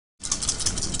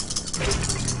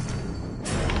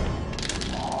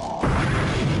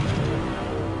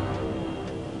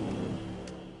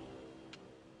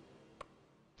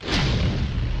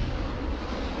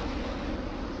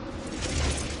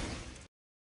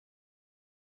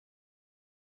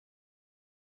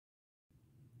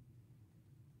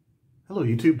Hello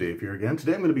YouTube, Dave here again.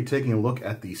 Today I'm going to be taking a look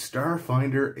at the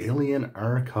Starfinder Alien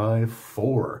Archive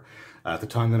 4. At the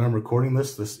time that I'm recording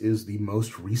this, this is the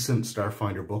most recent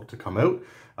Starfinder book to come out.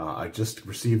 I just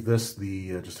received this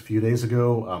just a few days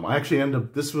ago.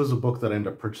 This was a book that I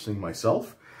ended up purchasing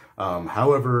myself.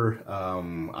 However,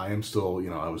 I am still,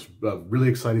 I was really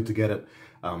excited to get it.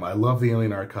 I love the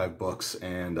Alien Archive books,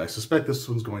 and I suspect this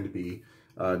one's going to be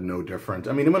no different.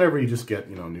 I mean, whenever you just get,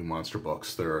 new monster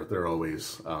books, they're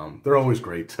always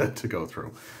great to go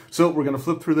through. So we're going to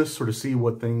flip through this, sort of see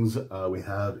what things we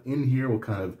have in here, what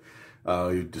kind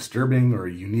of disturbing or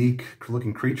unique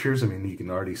looking creatures. I mean, you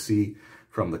can already see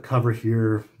from the cover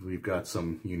here, we've got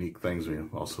some unique things. We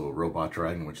have also a robot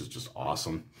dragon, which is just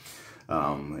awesome.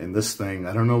 And this thing,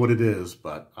 I don't know what it is,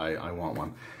 but I want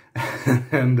one.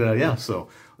 And yeah, so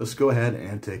let's go ahead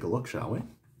and take a look, shall we?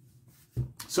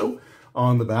 So,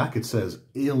 on the back, it says,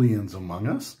 Aliens Among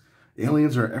Us.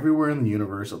 Aliens are everywhere in the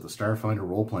universe of the Starfinder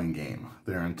role-playing game.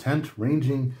 Their intent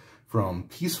ranging from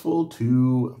peaceful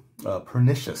to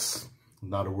pernicious.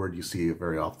 Not a word you see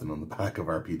very often on the back of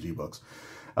RPG books.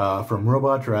 From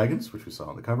robot dragons, which we saw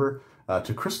on the cover,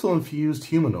 to crystal-infused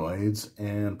humanoids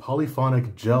and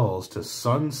polyphonic gels to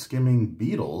sun-skimming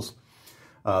beetles,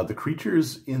 the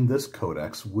creatures in this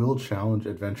codex will challenge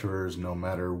adventurers no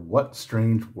matter what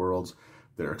strange worlds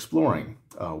they're exploring.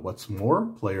 What's more,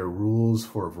 player rules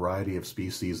for a variety of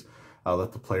species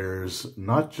let the players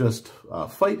not just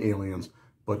fight aliens,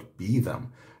 but be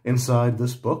them. Inside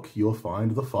this book, you'll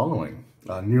find the following.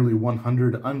 Nearly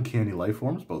 100 uncanny life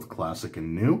forms, both classic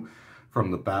and new,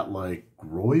 from the bat-like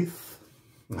Groith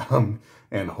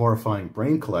and horrifying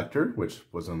Brain Collector, which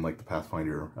was in like the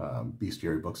Pathfinder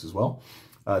bestiary books as well,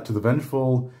 to the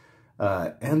vengeful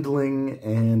Endling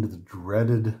and the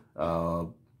dreaded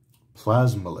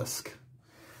Plasmalisk.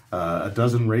 A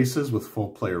dozen races with full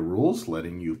player rules,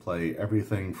 letting you play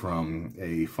everything from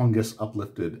a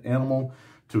fungus-uplifted animal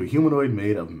to a humanoid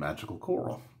made of magical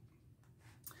coral.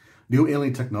 New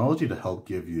alien technology to help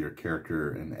give your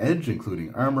character an edge,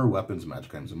 including armor, weapons,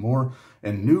 magic items, and more,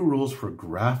 and new rules for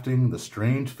grafting the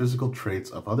strange physical traits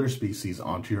of other species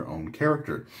onto your own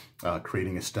character,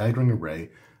 creating a staggering array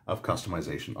of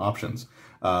customization options.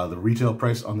 The retail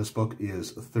price on this book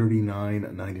is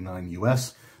 $39.99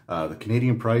 US. The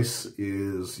Canadian price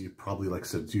is probably, like I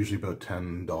said, it's usually about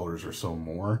 $10 or so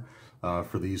more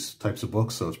for these types of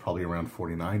books, so it's probably around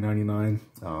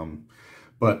 $49.99.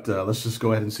 But let's just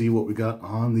go ahead and see what we got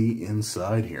on the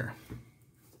inside here.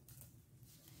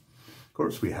 Of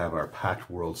course, we have our Packed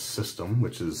World system,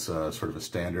 which is sort of a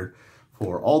standard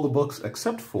for all the books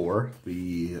except for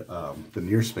the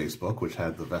Near Space book, which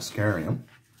had the Vescarium,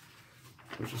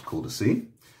 which is cool to see.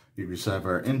 You just have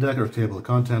our index, or table of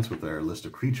contents with our list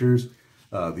of creatures.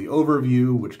 The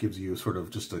overview, which gives you sort of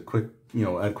just a quick, at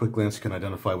a quick glance, you can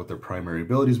identify what their primary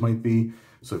abilities might be.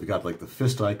 So if you got like the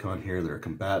fist icon here, they're a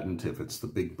combatant. If it's the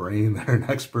big brain, they're an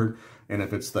expert. And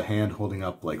if it's the hand holding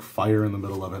up like fire in the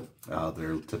middle of it,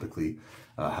 they're typically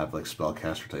have like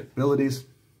spellcaster type abilities.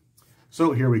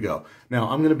 So here we go. Now,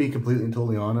 I'm going to be completely and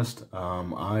totally honest.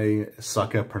 I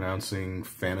suck at pronouncing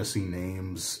fantasy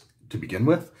names to begin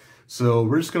with. So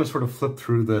we're just going to sort of flip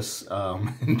through this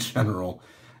in general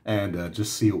and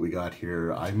just see what we got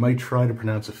here. I might try to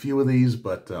pronounce a few of these,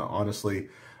 but honestly,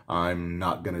 I'm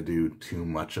not going to do too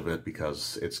much of it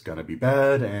because it's going to be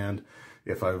bad. And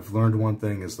if I've learned one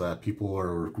thing is that people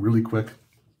are really quick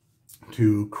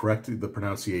to correct the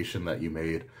pronunciation that you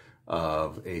made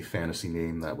of a fantasy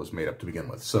name that was made up to begin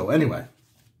with. So anyway,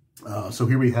 so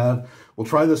here we have, we'll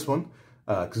try this one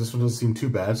because this one doesn't seem too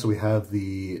bad. So we have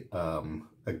the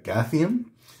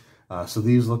Agathium. So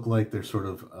these look like they're sort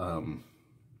of,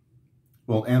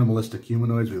 well, animalistic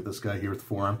humanoids. We have this guy here with the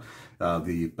forearm.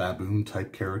 The baboon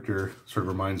type character sort of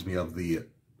reminds me of the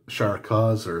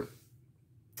Sharakas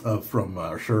from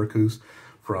Sharakus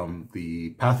from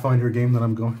the Pathfinder game that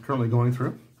I'm currently going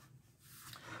through.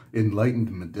 Enlightened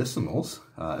Medicinals.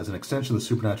 As an extension of the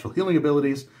supernatural healing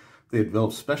abilities, they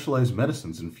develop specialized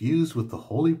medicines infused with the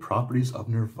holy properties of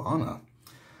nirvana.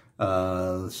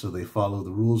 So they follow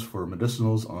the rules for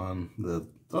medicinals on the...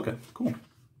 Okay, cool.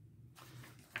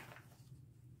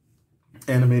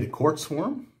 Animated Quartz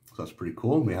Swarm. So that's pretty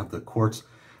cool. We have the Quartz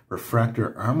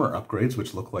Refractor Armor upgrades,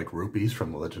 which look like rupees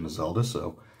from The Legend of Zelda.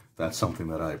 So that's something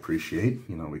that I appreciate.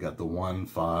 We got the 1,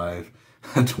 5,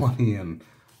 20, and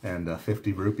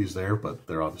 50 rupees there, but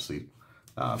they're obviously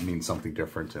mean something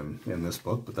different in this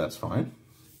book, but that's fine.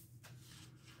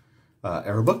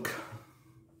 Arabook,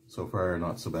 so far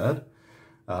not so bad.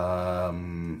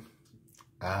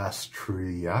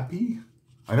 Astriapi.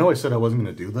 I know I said I wasn't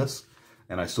going to do this,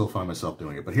 and I still find myself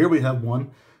doing it, but here we have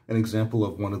one. an example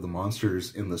of one of the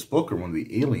monsters in this book, or one of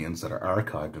the aliens that are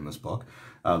archived in this book,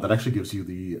 that actually gives you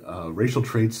the racial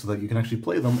traits so that you can actually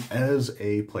play them as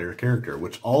a player character,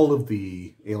 which all of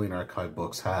the Alien Archive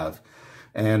books have.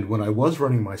 And when I was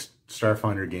running my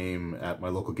Starfinder game at my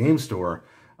local game store,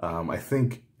 I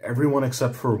think everyone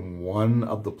except for one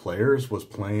of the players was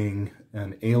playing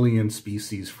an alien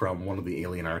species from one of the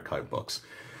Alien Archive books.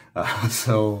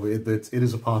 So it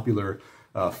is a popular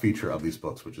feature of these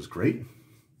books, which is great.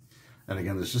 And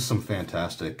again, there's just some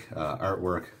fantastic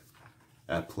artwork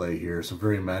at play here. Some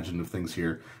very imaginative things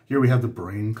here. Here we have the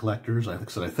brain collectors. I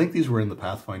think these were in the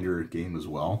Pathfinder game as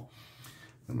well.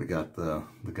 And we got the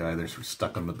guy there sort of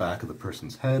stuck on the back of the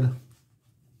person's head.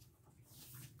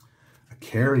 A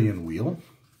carrion wheel.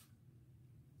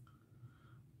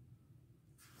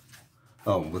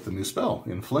 Oh, with the new spell,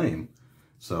 Inflame.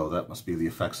 So that must be the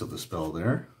effects of the spell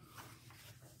there.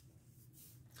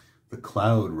 The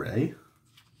Cloud Ray.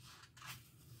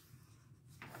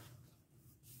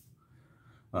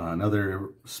 Another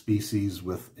species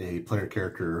with a player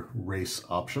character race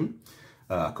option.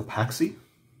 Copaxi.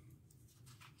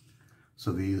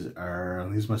 So these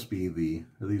must be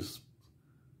these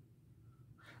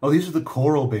are the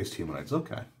coral-based humanoids.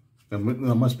 Okay. That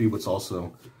must be what's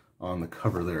also on the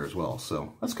cover there as well.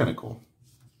 So that's kind of cool.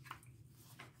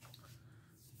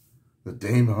 The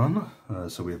Daemon.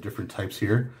 So we have different types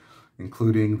here,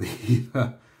 including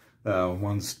the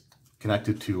ones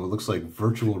connected to what looks like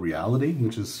virtual reality,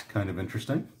 which is kind of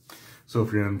interesting. So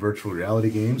if you're in virtual reality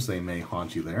games, they may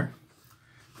haunt you there.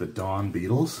 The Dawn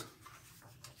Beetles.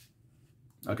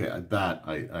 Okay, I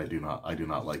do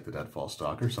not like the Deadfall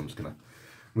Stalker, so I'm just gonna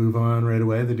move on right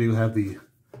away. They do have the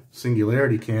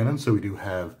Singularity Cannon, so we do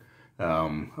have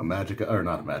not a magic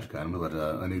item, but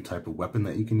a new type of weapon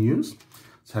that you can use.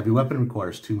 This heavy weapon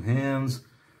requires 2 hands.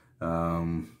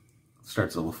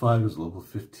 Starts at level 5, goes to level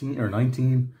 15 or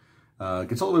 19.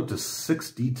 Gets all the way up to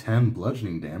 6d10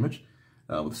 bludgeoning damage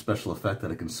with a special effect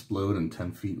that it can explode in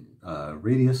 10 feet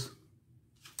radius.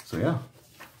 So yeah,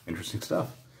 interesting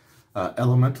stuff.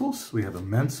 Elementals, we have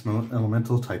immense,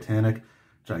 elemental, titanic,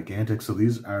 gigantic. So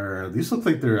these look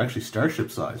like they're actually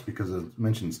starship size because it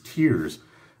mentions tiers,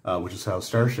 which is how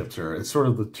starships are. It's sort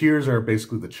of, the tiers are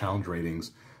basically the challenge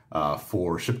ratings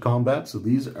for ship combat. So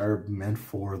these are meant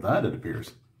for that, it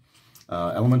appears.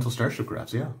 Elemental starship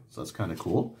crafts, yeah. So that's kind of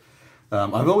cool.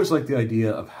 I've always liked the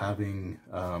idea of having,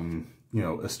 you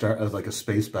know, like a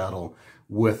space battle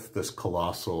with this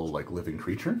colossal, like, living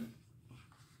creature.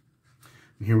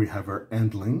 And here we have our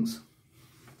endlings.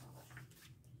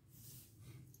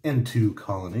 N2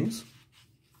 colonies.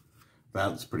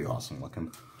 That's pretty awesome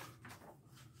looking.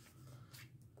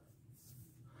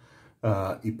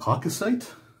 Epocosite,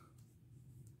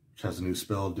 which has a new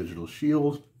spell, Digital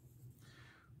Shield.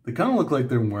 They kind of look like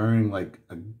they're wearing like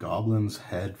a goblin's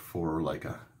head for like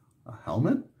a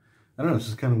helmet. I don't know, it's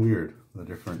just kind of weird, the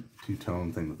different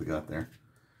two-tone thing that they got there.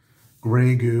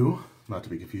 Gray goo, not to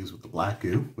be confused with the black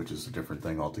goo, which is a different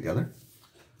thing altogether.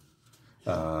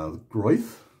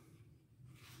 Groith.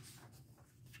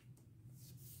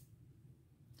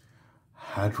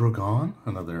 Hadrogon,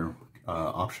 another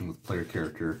option with player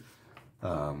character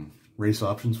race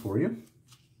options for you.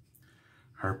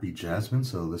 Harpy Jasmine,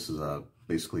 so this is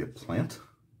basically a plant,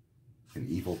 an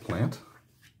evil plant.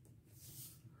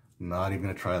 Not even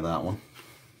going to try that one.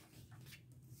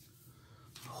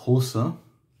 Hosa.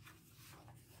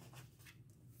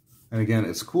 And again,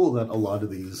 it's cool that a lot of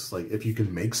these, like, if you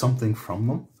can make something from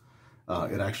them,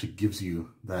 it actually gives you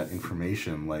that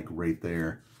information, like, right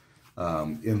there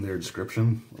in their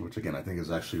description, which, again, I think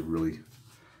is actually really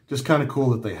just kind of cool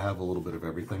that they have a little bit of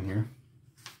everything here.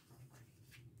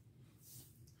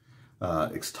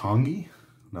 Ixtongi,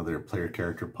 another player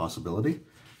character possibility.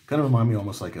 Kind of remind me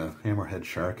almost like a hammerhead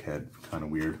shark head, kind of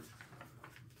weird,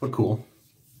 but cool.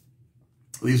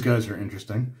 These guys are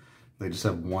interesting. They just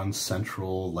have one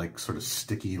central, like, sort of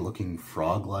sticky looking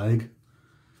frog leg,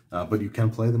 but you can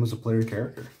play them as a player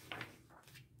character.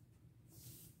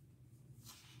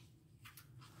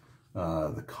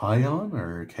 The Kion,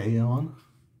 or Kaon.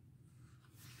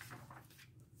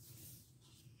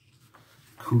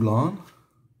 Kulon.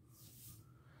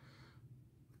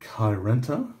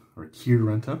 Kyrenta, or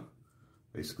Kyrenta.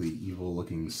 Basically evil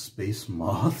looking space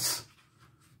moths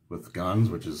with guns,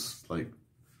 which is like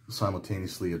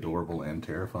simultaneously adorable and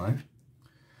terrifying.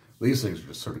 These things are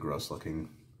just sort of gross looking.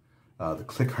 The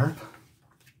Click Harp.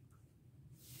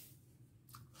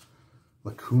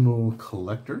 Lacunal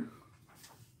Collector.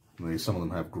 Some of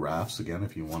them have graphs, again,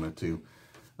 if you wanted to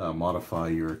modify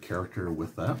your character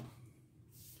with that.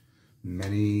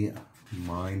 Many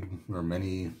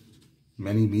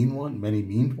meaned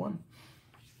one.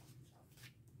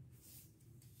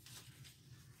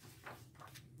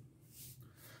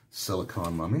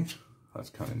 silicone mummy.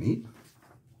 That's kind of neat.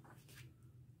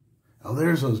 Oh,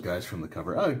 there's those guys from the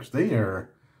cover. Oh, they are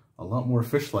a lot more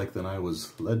fish-like than I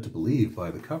was led to believe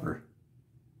by the cover.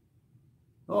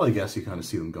 Well, I guess you kind of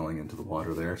see them going into the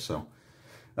water there. So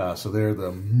they're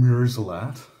the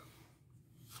Murzalat.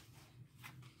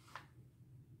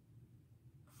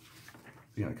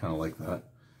 Yeah, I kind of like that.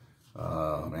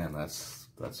 Man, that's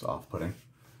off-putting.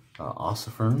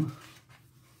 Ossifern.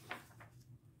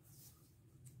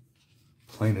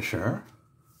 Planishar.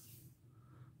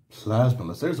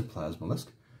 Plasmalisk. There's a Plasmalisk.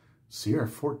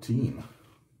 CR14.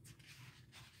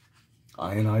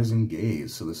 Ionizing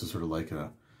Gaze. So this is sort of like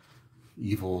a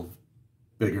evil,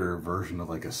 bigger version of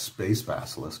like a space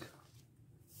basilisk.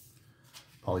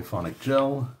 Polyphonic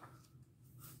Gel.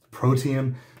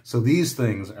 Protean. So these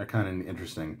things are kind of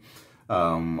interesting.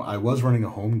 I was running a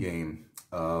home game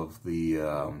of the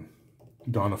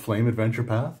Dawn of Flame adventure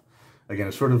path. Again,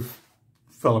 it sort of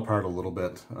fell apart a little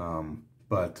bit,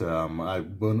 but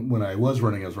when I was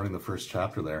running the first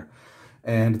chapter there,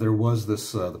 and there was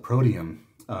this the Protean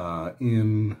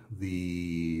in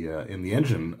the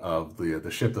engine of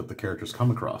the ship that the characters come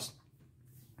across,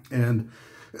 and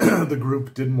the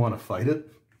group didn't want to fight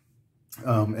it,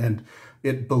 and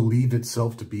it believed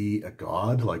itself to be a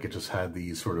god. Like, it just had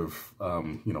these sort of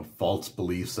false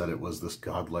beliefs that it was this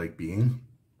godlike being.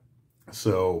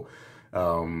 So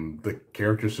the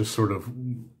characters just sort of,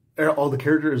 all the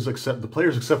characters except the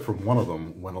players except for one of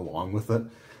them went along with it.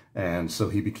 And so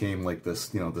he became like this,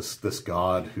 this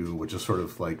god who would just sort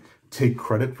of like take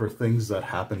credit for things that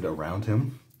happened around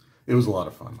him. It was a lot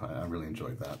of fun. I really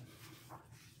enjoyed that.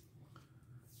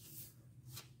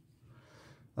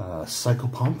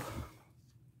 Psychopump.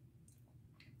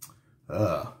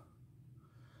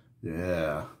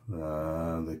 Yeah,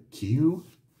 the Q.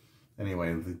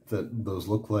 Anyway, those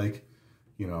look like,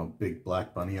 big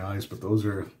black bunny eyes, but those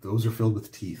are filled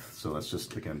with teeth. So that's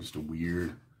just, again, just a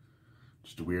weird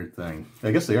thing.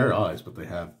 I guess they are eyes, but they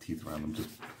have teeth around them. Just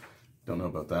don't know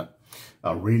about that.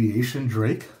 Radiation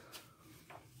Drake.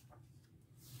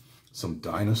 Some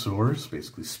dinosaurs,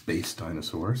 basically space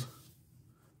dinosaurs.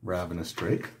 Ravenous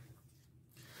Drake.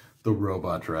 The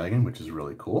Robot Dragon, which is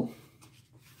really cool.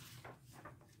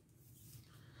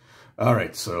 All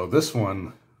right, so this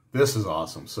is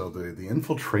awesome. So the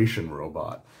infiltration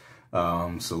robot.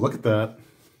 So look at that,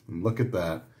 and look at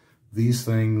that. These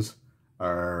things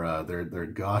are they're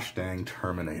gosh dang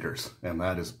Terminators, and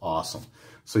that is awesome.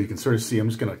 So you can sort of see. I'm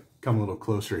just gonna come a little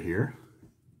closer here.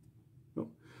 So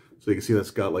you can see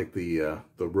that's got like the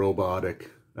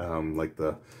robotic, like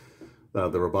the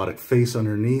robotic face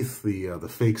underneath, the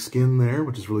fake skin there,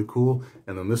 which is really cool.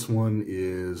 And then this one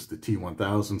is the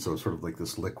T-1000, so it's sort of like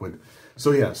this liquid.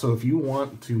 So yeah, so if you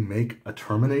want to make a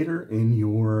Terminator in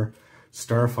your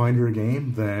Starfinder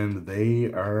game, then they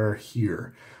are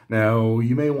here. Now,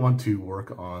 you may want to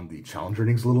work on the challenge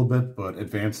ratings a little bit, but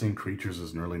advancing creatures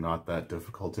is really not that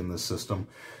difficult in this system.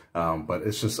 But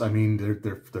it's just, I mean, they're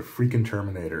freaking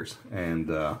Terminators, and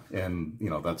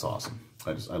that's awesome.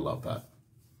 I love that.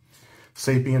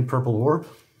 Sapient Purple Orb,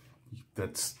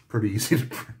 that's pretty easy to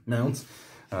pronounce.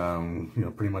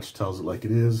 Pretty much tells it like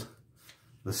it is.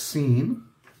 The Scene,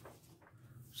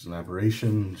 which is an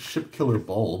aberration. Ship Killer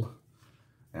Bulb,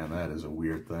 and that is a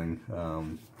weird thing.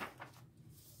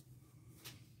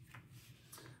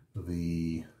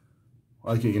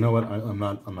 Okay, you know what? I'm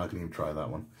not gonna even try that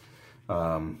one.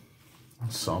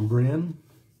 Sombrian,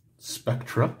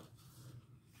 Spectra,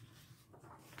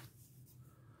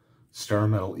 Star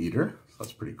Metal Eater.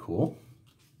 That's pretty cool.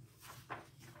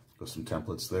 Got some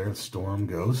templates there. Storm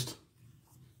Ghost.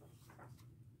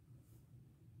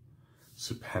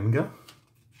 Supenga.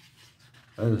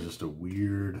 That is just a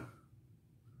weird...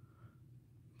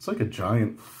 It's like a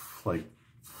giant, like,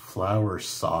 flower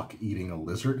sock eating a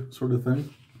lizard sort of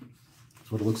thing.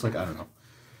 That's what it looks like. I don't know.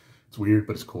 It's weird,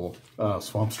 but it's cool.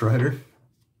 Swamp Strider.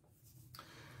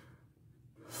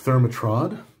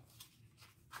 Thermotrod.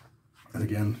 And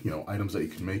again, items that you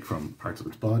can make from parts of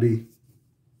its body.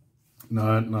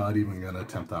 Not even gonna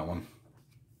attempt that one.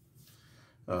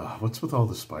 What's with all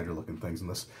the spider-looking things in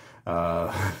this?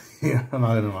 Yeah, I'm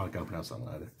not gonna pronounce that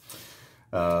one either.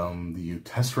 The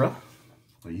Eutestra,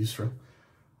 or Eustra.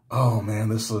 Oh man,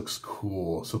 this looks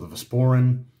cool. So the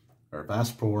Vasporan, or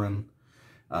Vasporan,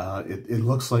 it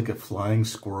looks like a flying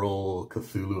squirrel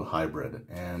Cthulhu hybrid,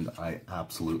 and I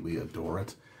absolutely adore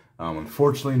it.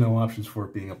 Unfortunately, no options for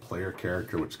it being a player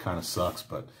character, which kind of sucks,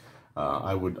 but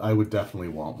I would definitely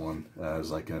want one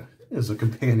as a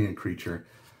companion creature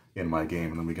in my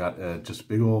game. And then we got just a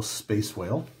big old space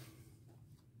whale.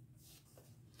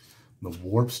 The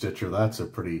Warp Stitcher, that's a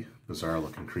pretty bizarre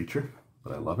looking creature,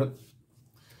 but I love it.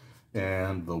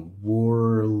 and the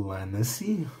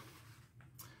Warlanesi,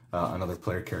 another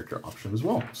player character option as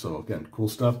well. So again, cool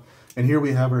stuff. And here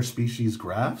we have our species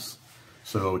graphs.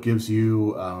 So it gives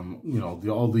you, you know,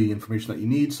 all the information that you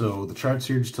need. So the charts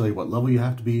here just tell you what level you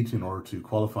have to be in order to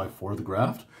qualify for the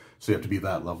graft. So you have to be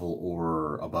that level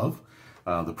or above.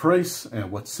 The price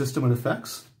and what system it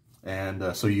affects.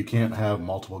 And so you can't have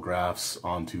multiple graphs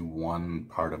onto one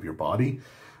part of your body.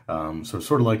 So it's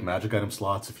sort of like magic item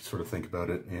slots if you sort of think about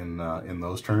it in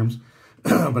those terms.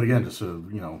 But again, just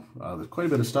you know, there's quite a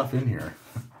bit of stuff in here.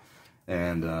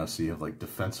 And so you have like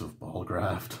defensive ball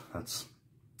graft. That's,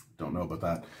 don't know about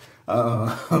that.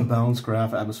 Balance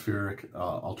graft, atmospheric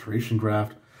alteration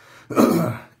graft,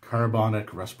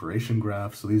 carbonic respiration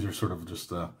graft. So these are sort of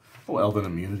just Elven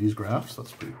immunities grafts.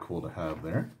 That's pretty cool to have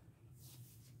there.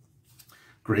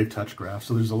 Grave touch graft.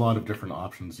 So there's a lot of different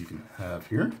options you can have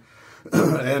here.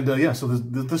 And yeah, so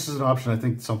this is an option, I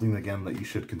think, something, again, that you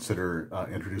should consider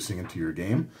introducing into your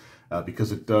game,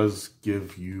 because it does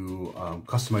give you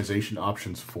customization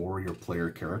options for your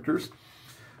player characters.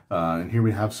 And here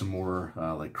we have some more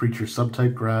like creature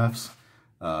subtype graphs,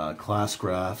 class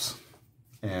graphs,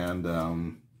 and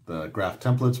the graph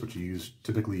templates, which you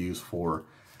typically use for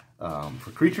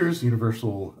creatures,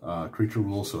 universal creature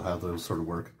rules, so how those sort of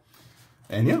work.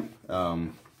 And yeah,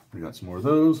 we got some more of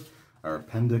those. Our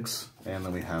appendix, and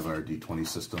then we have our D20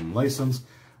 system license,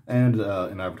 and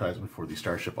an advertisement for the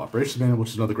Starship Operations Manual, which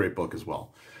is another great book as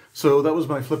well. So that was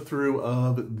my flip through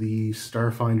of the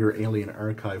Starfinder Alien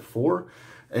Archive 4.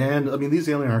 And I mean, these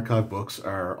Alien Archive books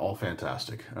are all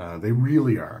fantastic. They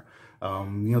really are.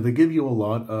 You know, they give you a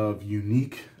lot of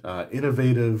unique,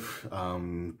 innovative,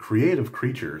 creative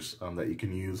creatures that you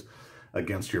can use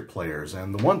against your players.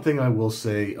 And the one thing I will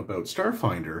say about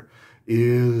Starfinder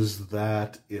is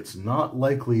that it's not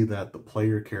likely that the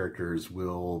player characters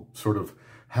will sort of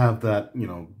have that, you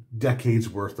know, decades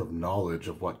worth of knowledge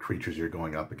of what creatures you're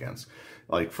going up against.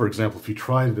 Like, for example, if you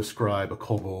try to describe a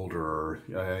kobold or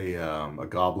a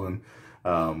goblin,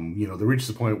 you know, they reach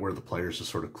the point where the players just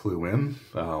sort of clue in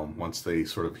once they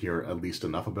sort of hear at least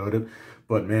enough about it.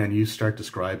 But man, you start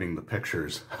describing the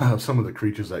pictures of some of the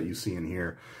creatures that you see in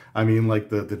here. I mean, like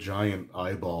the giant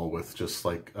eyeball with just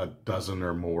like a dozen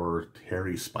or more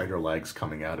hairy spider legs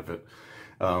coming out of it.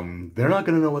 They're not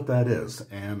going to know what that is,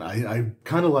 and I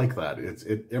kind of like that.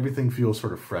 Everything feels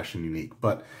sort of fresh and unique.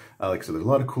 But like I said, there's a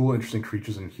lot of cool, interesting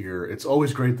creatures in here. It's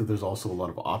always great that there's also a lot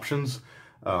of options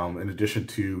in addition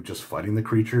to just fighting the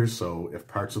creatures. So if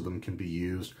parts of them can be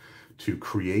used to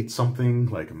create something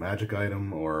like a magic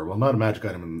item, or, well, not a magic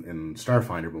item in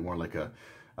Starfinder, but more like a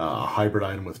hybrid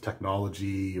item with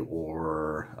technology,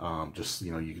 or just,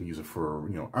 you know, you can use it for,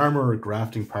 you know, armor, or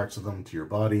grafting parts of them to your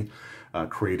body,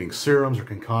 creating serums or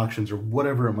concoctions or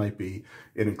whatever it might be.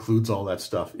 It includes all that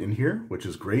stuff in here, which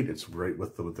is great. It's great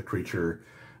with the creature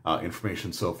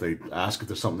information. So if they ask if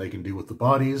there's something they can do with the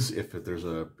bodies, if there's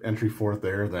a entry for it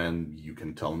there, then you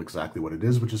can tell them exactly what it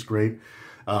is, which is great.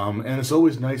 And it's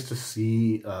always nice to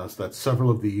see that several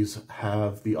of these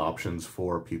have the options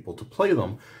for people to play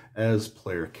them as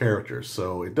player characters.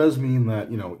 So it does mean that,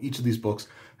 you know, each of these books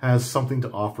has something to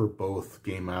offer both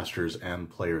game masters and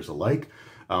players alike.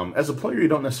 As a player, you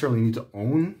don't necessarily need to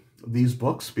own these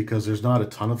books, because there's not a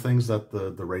ton of things that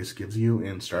the race gives you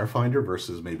in Starfinder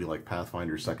versus maybe like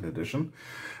Pathfinder 2nd edition.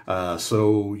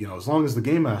 So, you know, as long as the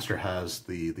game master has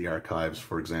the archives,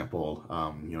 for example,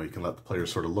 you know, you can let the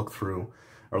players sort of look through,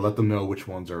 or let them know which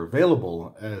ones are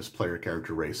available as player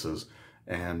character races,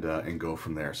 and go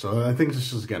from there. So I think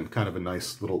this is, again, kind of a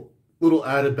nice little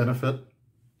added benefit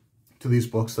to these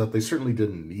books that they certainly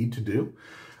didn't need to do,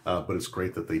 but it's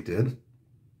great that they did.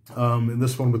 And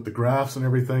this one with the graphs and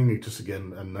everything, it's just,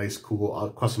 again, a nice,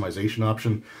 cool customization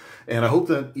option. And I hope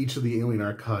that each of the Alien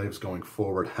Archives going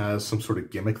forward has some sort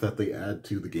of gimmick that they add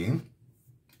to the game.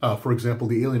 For example,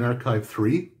 the Alien Archive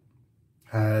 3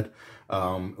 had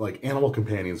like animal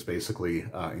companions basically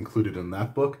included in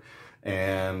that book.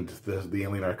 And the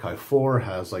Alien Archive 4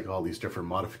 has like all these different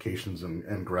modifications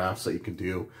and graphs that you can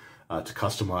do to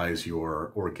customize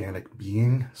your organic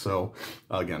being. So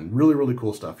again, really, really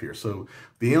cool stuff here. So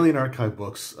the Alien Archive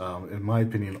books, in my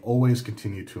opinion, always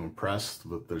continue to impress.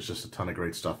 There's just a ton of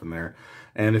great stuff in there.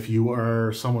 And if you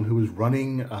are someone who is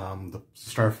running the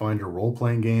Starfinder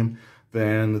role-playing game,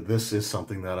 then this is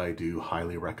something that I do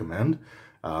highly recommend.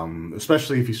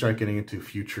 Especially if you start getting into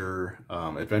future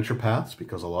adventure paths,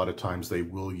 because a lot of times they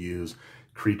will use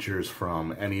creatures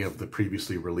from any of the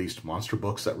previously released monster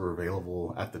books that were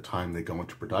available at the time they go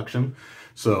into production.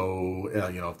 So,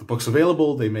 you know, if the book's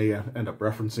available, they may end up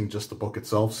referencing just the book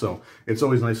itself. So it's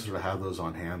always nice to sort of have those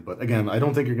on hand. But again, I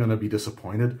don't think you're going to be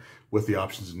disappointed with the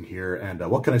options in here. And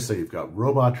what can I say? You've got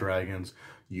robot dragons,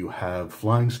 you have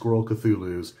flying squirrel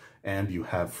Cthulhus, and you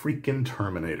have freaking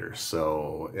Terminators.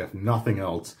 So if nothing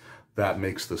else, that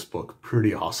makes this book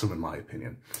pretty awesome in my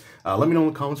opinion. Let me know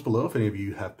in the comments below if any of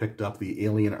you have picked up the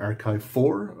Alien Archive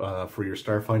 4 for your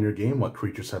Starfinder game. What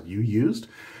creatures have you used?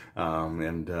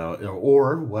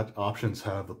 Or what options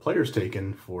have the players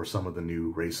taken for some of the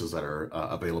new races that are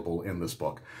available in this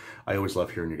book. I always love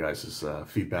hearing you guys'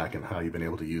 feedback and how you've been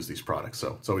able to use these products,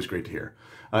 so it's always great to hear.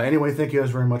 Anyway, thank you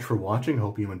guys very much for watching.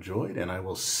 Hope you enjoyed, and I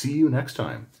will see you next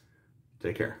time.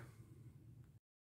 Take care.